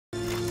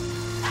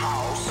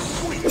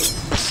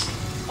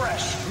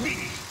Fresh meat.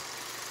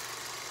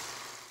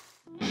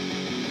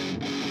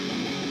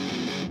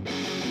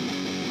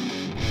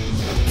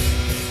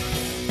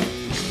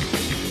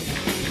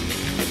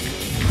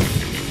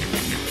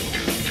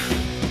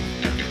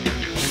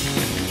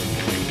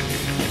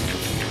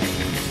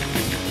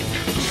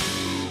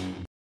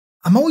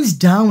 I'm always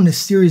down when a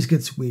series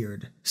gets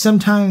weird.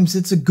 Sometimes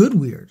it's a good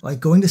weird, like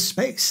going to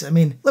space. I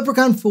mean,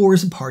 Leprechaun 4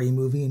 is a party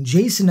movie, and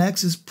Jason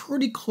X is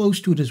pretty close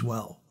to it as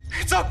well.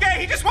 It's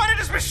okay, he just wanted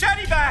his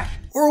machete back!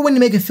 Or when you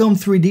make a film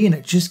 3D and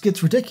it just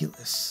gets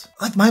ridiculous,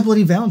 like My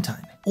Bloody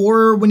Valentine.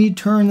 Or when you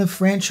turn the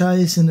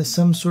franchise into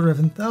some sort of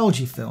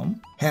anthology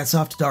film. Hats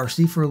off to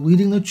Darcy for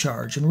leading the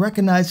charge and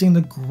recognizing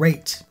the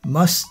great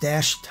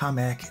mustache Tom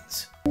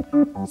Atkins.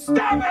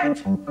 Stop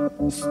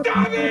it!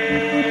 Stop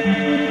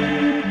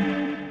it!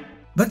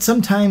 But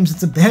sometimes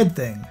it's a bad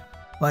thing,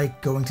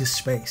 like going to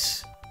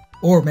space,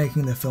 or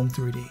making the film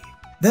 3D.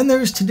 Then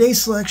there's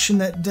today's selection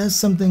that does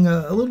something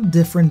a little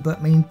different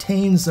but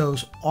maintains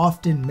those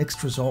often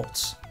mixed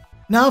results.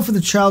 Now for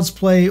the Child's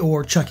Play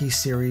or Chucky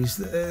series,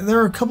 there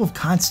are a couple of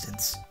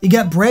constants. You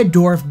got Brad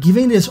Dourif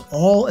giving it his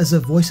all as a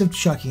voice of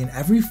Chucky in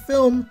every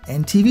film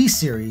and TV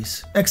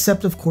series,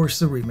 except of course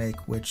the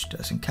remake, which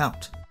doesn't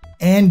count.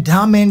 And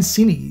Don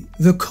Mancini,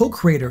 the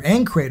co-creator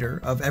and creator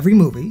of every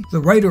movie,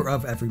 the writer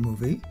of every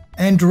movie,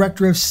 and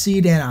director of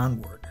Seed and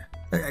Onward.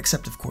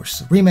 Except of course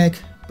the remake,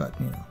 but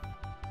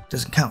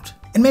doesn't count.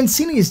 And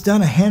Mancini has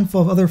done a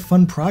handful of other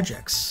fun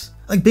projects,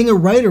 like being a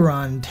writer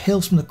on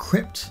Tales from the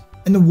Crypt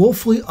and the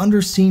woefully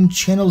underseen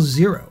Channel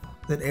Zero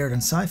that aired on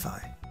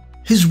Sci-Fi.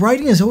 His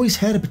writing has always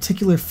had a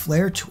particular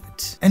flair to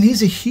it, and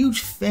he's a huge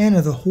fan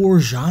of the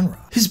horror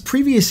genre. His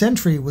previous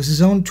entry was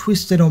his own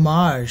twisted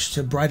homage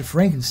to Bride of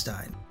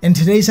Frankenstein, and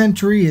today's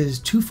entry is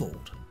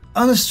twofold.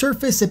 On the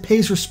surface, it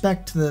pays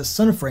respect to the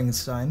son of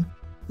Frankenstein.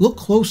 Look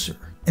closer,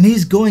 and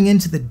he's going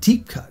into the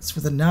deep cuts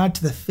with a nod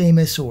to the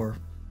famous or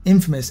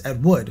infamous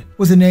Ed Wood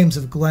with the names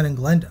of Glenn and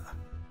Glenda.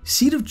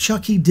 Seed of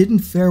Chucky didn't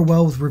fare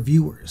well with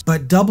reviewers,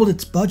 but doubled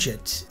its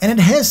budget, and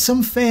it has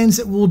some fans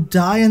that will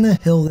die on the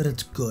hill that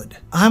it's good.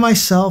 I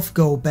myself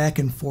go back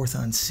and forth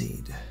on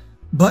Seed.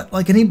 But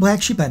like any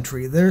Black Sheep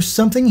entry, there's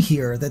something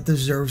here that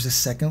deserves a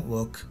second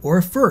look, or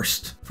a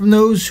first, from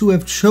those who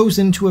have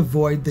chosen to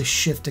avoid the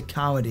shift to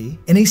comedy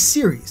in a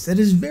series that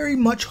is very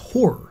much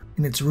horror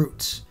in its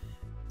roots.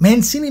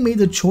 Mancini made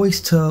the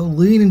choice to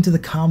lean into the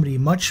comedy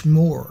much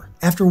more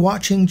after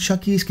watching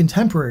Chucky's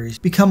contemporaries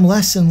become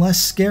less and less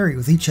scary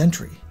with each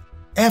entry.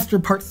 After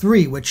part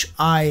 3, which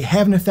I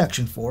have an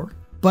affection for,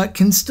 but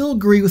can still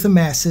agree with the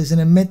masses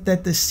and admit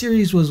that the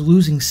series was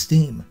losing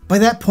steam. By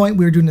that point,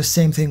 we were doing the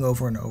same thing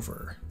over and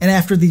over. And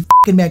after the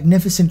f***ing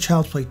magnificent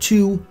Child's Play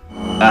 2,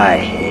 I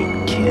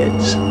hate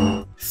kids.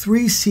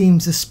 3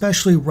 seems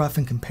especially rough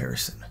in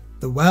comparison.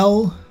 The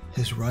well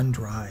has run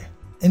dry.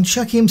 And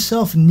Chucky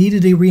himself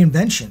needed a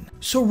reinvention.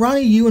 So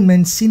Ronnie Yu and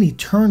Mancini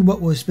turned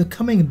what was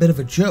becoming a bit of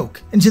a joke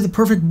into the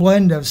perfect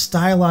blend of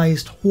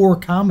stylized horror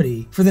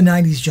comedy for the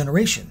 90s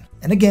generation.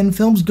 And again,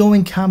 films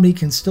going comedy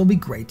can still be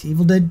great.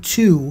 Evil Dead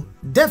 2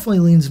 definitely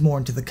leans more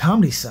into the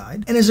comedy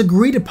side and is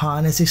agreed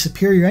upon as a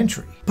superior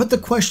entry. But the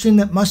question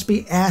that must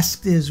be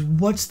asked is,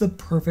 what's the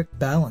perfect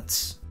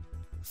balance?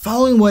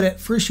 Following what at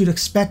first you'd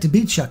expect to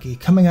be Chucky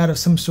coming out of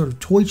some sort of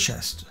toy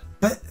chest,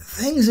 but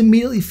things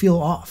immediately feel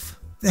off.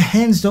 The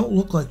hands don't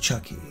look like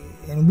Chucky,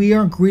 and we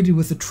aren't greeted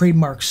with the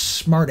trademark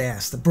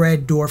smartass that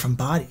Brad Dourif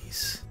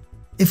embodies.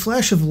 A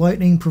flash of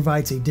lightning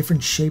provides a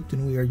different shape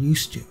than we are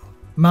used to.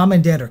 Mom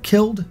and Dad are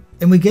killed,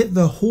 and we get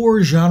the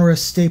horror genre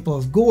staple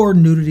of gore,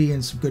 nudity,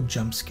 and some good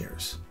jump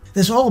scares.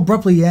 This all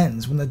abruptly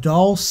ends when the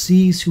doll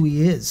sees who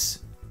he is,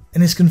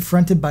 and is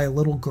confronted by a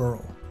little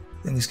girl.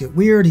 Things get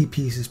weird, he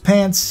pees his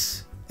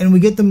pants, and we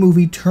get the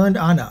movie turned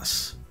on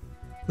us,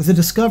 with the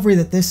discovery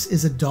that this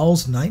is a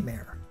doll's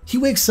nightmare. He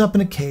wakes up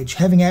in a cage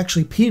having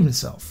actually peed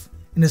himself,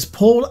 and is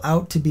pulled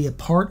out to be a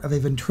part of a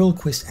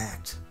ventriloquist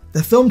act.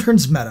 The film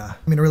turns meta.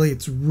 I mean, really,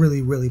 it's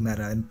really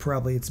meta, and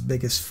probably its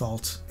biggest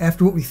fault.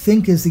 After what we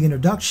think is the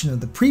introduction of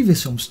the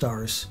previous film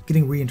stars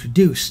getting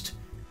reintroduced,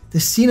 the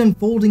scene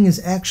unfolding is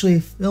actually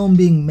a film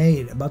being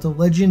made about the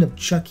legend of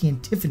Chucky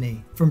and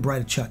Tiffany from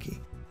Bride of Chucky.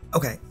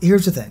 Okay,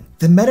 here's the thing.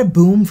 The meta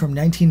boom from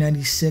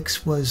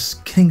 1996 was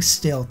getting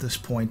stale at this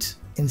point,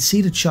 and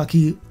Seed of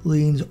Chucky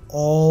leans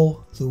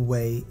all the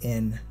way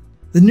in.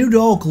 The new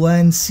doll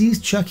Glenn sees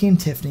Chucky and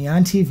Tiffany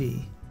on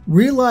TV,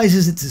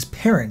 realizes it's his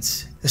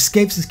parents,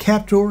 escapes his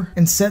captor,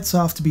 and sets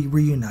off to be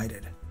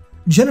reunited.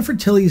 Jennifer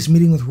Tilly is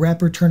meeting with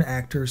rapper turned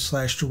actor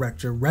 /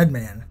 director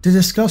Redman to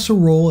discuss her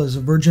role as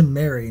a Virgin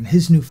Mary in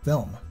his new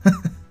film.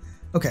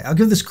 Okay, I'll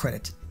give this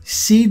credit.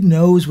 Seed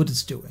knows what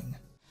it's doing.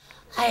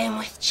 I am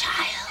with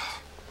child.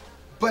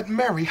 But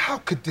Mary, how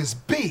could this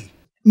be?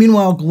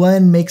 Meanwhile,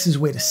 Glenn makes his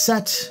way to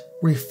set,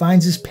 where he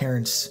finds his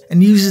parents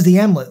and uses the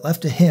amulet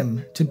left to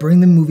him to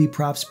bring the movie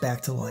props back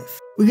to life.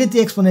 We get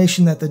the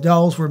explanation that the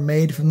dolls were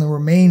made from the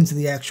remains of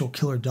the actual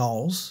killer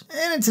dolls,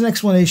 and it's an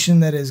explanation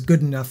that is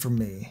good enough for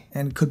me,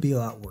 and could be a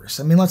lot worse.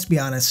 I mean, let's be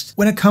honest,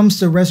 when it comes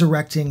to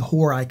resurrecting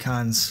horror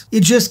icons, you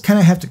just kind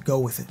of have to go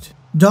with it.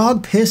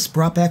 Dog piss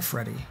brought back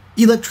Freddy.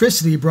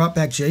 Electricity brought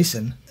back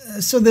Jason.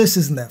 So this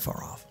isn't that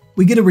far off.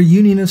 We get a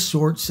reunion of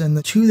sorts, and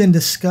the two then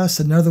discuss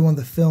another one of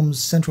the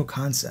film's central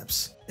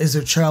concepts. Is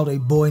their child a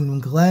boy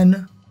named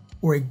Glenn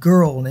or a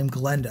girl named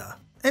Glenda?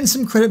 And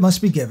some credit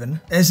must be given,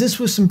 as this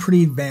was some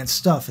pretty advanced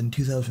stuff in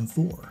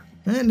 2004,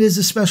 and is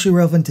especially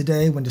relevant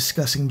today when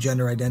discussing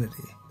gender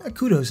identity.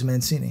 Kudos to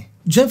Mancini.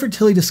 Jennifer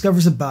Tilly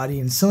discovers a body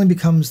and suddenly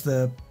becomes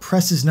the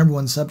press's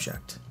 #1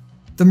 subject.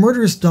 The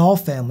murderous doll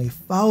family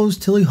follows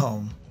Tilly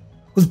home,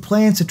 with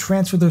plans to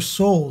transfer their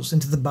souls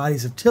into the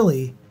bodies of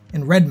Tilly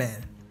and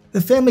Redman. The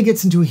family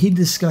gets into a heated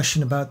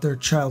discussion about their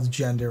child's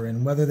gender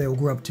and whether they will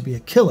grow up to be a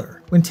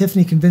killer, when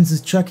Tiffany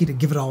convinces Chucky to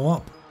give it all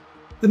up.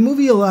 The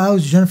movie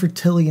allows Jennifer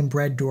Tilly and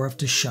Brad Dourif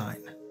to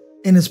shine,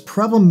 and as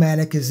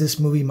problematic as this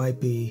movie might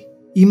be,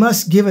 you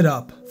must give it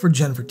up for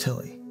Jennifer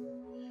Tilly.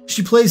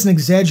 She plays an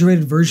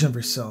exaggerated version of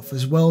herself,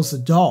 as well as the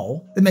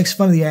doll that makes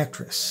fun of the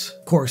actress.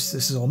 Of course,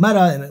 this is all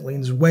meta and it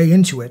leans way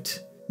into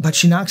it, but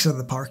she knocks it out of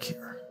the park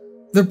here.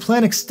 Their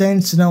plan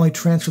extends to not only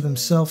transfer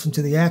themselves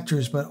into the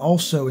actors, but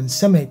also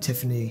inseminate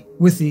Tiffany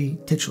with the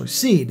titular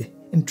seed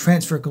and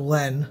transfer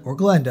Glenn or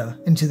Glenda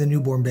into the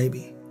newborn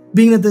baby.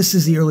 Being that this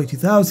is the early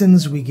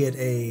 2000s, we get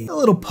a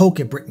little poke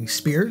at Britney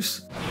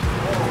Spears.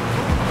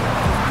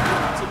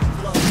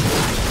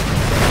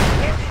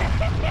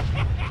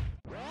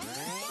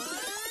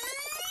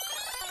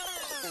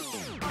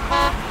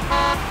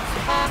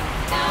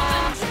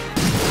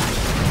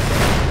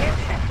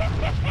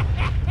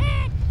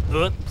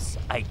 Oops,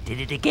 I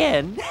did it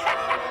again.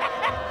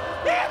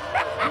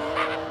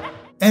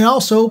 And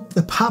also,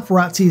 the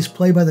paparazzi is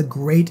played by the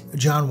great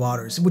John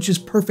Waters, which is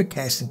perfect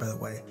casting, by the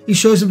way. He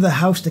shows up to the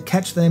house to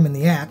catch them in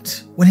the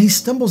act when he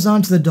stumbles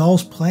onto the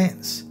doll's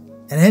plans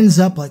and ends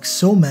up like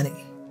so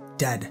many,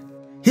 dead.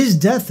 His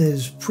death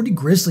is pretty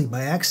grisly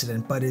by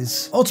accident, but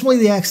is ultimately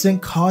the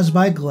accident caused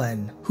by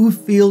Glenn, who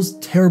feels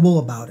terrible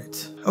about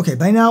it. Okay,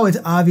 by now it's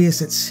obvious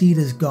that Seed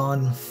has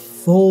gone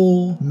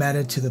full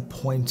meta to the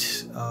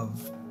point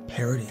of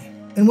parody.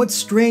 And what's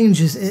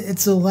strange is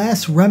it's the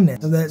last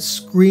remnant of that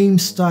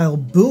Scream-style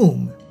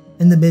boom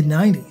in the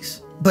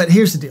mid-90s. But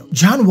here's the deal.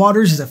 John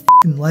Waters is a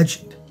f***ing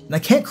legend, and I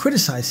can't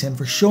criticize him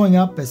for showing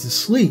up as a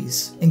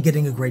sleaze and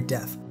getting a great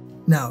death.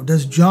 Now,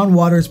 does John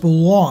Waters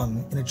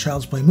belong in a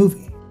Child's Play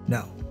movie?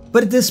 No.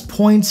 But at this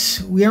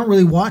point, we aren't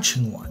really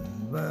watching one.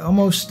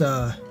 Almost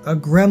a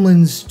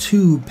Gremlins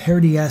 2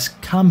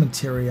 parody-esque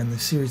commentary on the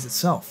series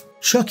itself.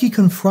 Chucky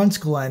confronts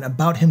Glenn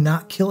about him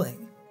not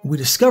killing. We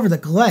discover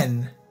that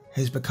Glenn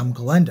has become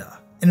Glenda,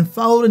 and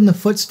followed in the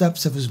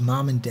footsteps of his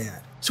mom and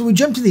dad. So we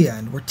jump to the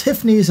end, where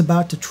Tiffany is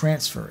about to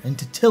transfer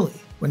into Tilly,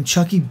 when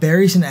Chucky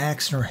buries an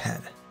axe in her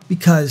head,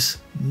 because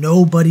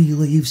nobody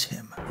leaves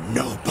him.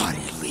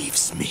 Nobody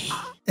leaves me.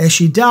 As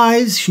she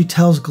dies, she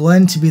tells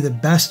Glenn to be the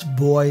best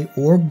boy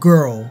or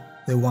girl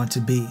they want to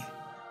be.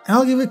 And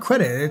I'll give it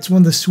credit, it's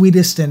one of the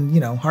sweetest and,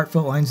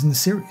 heartfelt lines in the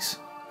series.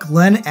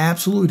 Glenn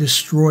absolutely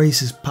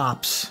destroys his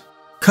pops.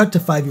 Cut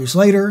to 5 years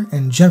later,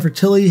 and Jennifer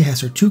Tilly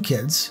has her 2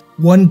 kids,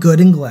 one good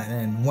in Glenn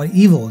and one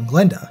evil in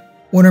Glenda,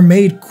 when her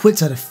maid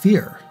quits out of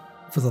fear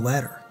for the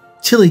latter.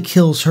 Tilly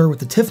kills her with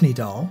the Tiffany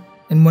doll,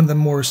 in one of the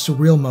more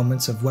surreal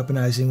moments of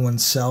weaponizing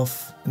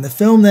oneself, and the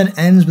film then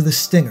ends with a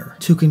stinger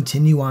to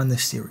continue on the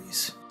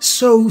series.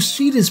 So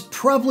Seed is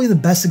probably the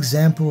best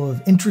example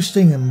of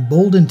interesting and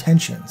bold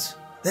intentions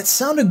that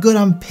sounded good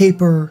on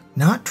paper,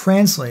 not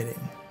translating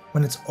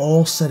when it's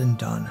all said and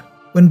done.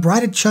 When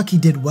Bride of Chucky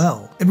did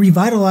well, it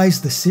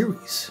revitalized the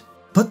series.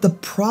 But the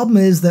problem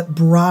is that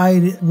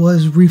Bride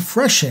was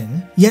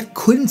refreshing, yet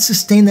couldn't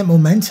sustain that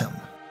momentum,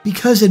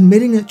 because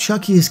admitting that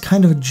Chucky is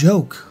kind of a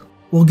joke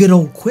will get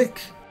old quick.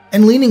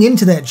 And leaning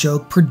into that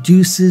joke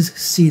produces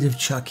Seed of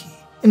Chucky.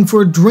 And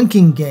for a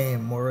drinking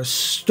game or a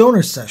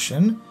stoner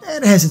session,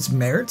 it has its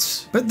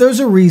merits, but there's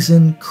a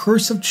reason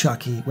Curse of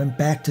Chucky went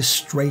back to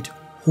straight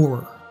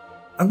horror.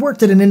 I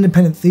worked at an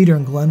independent theater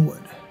in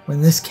Glenwood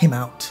when this came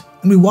out,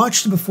 and we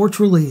watched it before its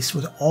release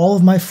with all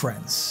of my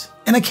friends.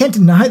 And I can't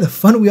deny the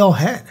fun we all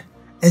had.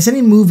 As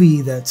any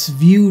movie that's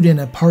viewed in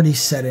a party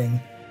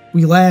setting,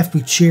 we laughed,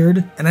 we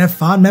cheered, and I have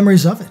fond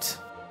memories of it.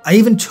 I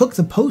even took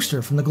the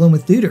poster from the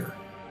Glenwood Theater,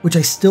 which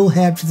I still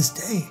have to this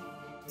day.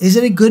 Is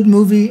it a good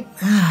movie?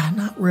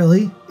 Not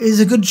really. Is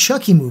it a good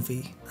Chucky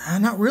movie?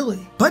 Not really.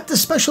 But the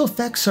special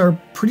effects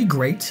are pretty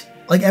great.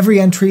 Like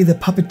every entry, the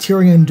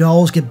puppeteering and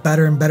dolls get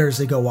better and better as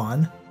they go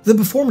on. The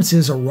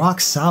performances are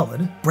rock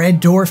solid. Brad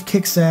Dourif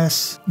kicks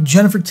ass,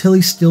 Jennifer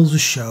Tilly steals the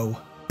show.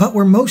 But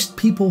where most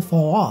people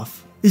fall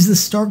off is the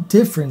stark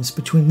difference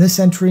between this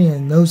entry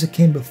and those that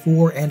came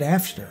before and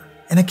after.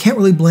 And I can't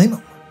really blame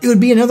them. It would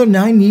be another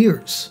 9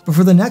 years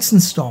before the next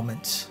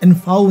installment and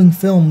following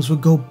films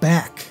would go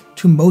back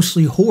to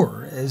mostly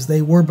horror as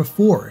they were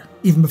before,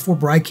 even before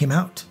Bride came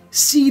out.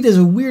 Seed is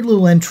a weird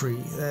little entry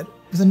that,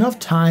 with enough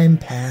time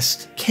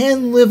passed,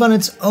 can live on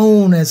its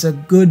own as a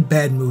good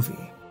bad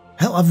movie.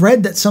 Hell, I've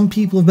read that some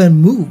people have been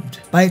moved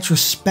by its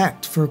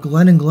respect for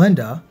Glenn and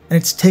Glenda and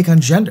its take on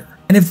gender.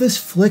 And if this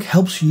flick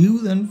helps you,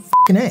 then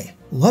f***ing A.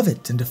 Love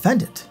it and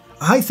defend it.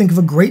 I think of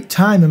a great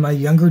time in my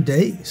younger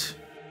days.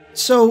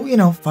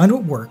 So, find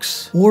what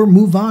works, or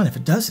move on if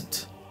it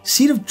doesn't.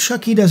 Seed of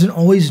Chucky doesn't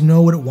always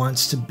know what it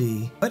wants to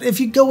be, but if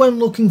you go in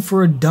looking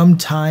for a dumb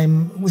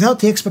time without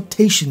the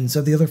expectations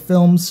of the other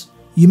films,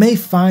 you may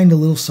find a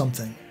little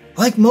something.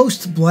 Like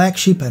most Black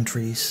Sheep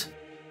entries,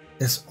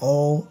 it's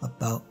all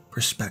about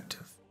perspective.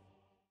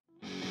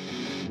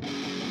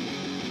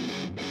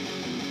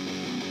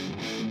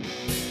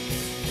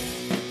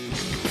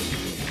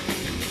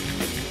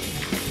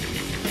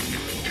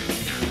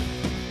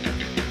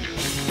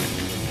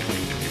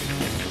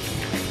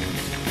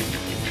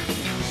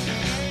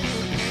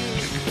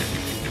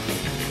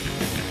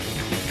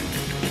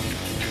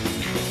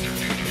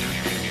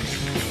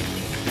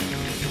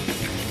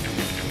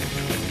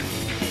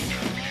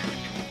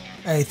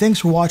 Hey, thanks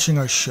for watching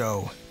our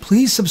show.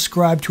 Please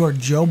subscribe to our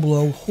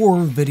JoBlo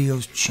Horror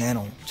Videos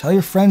channel. Tell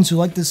your friends who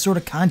like this sort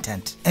of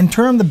content, and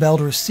turn on the bell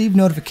to receive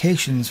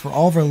notifications for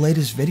all of our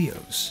latest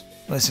videos.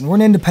 Listen, we're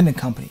an independent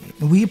company,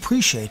 and we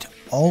appreciate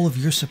all of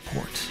your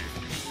support.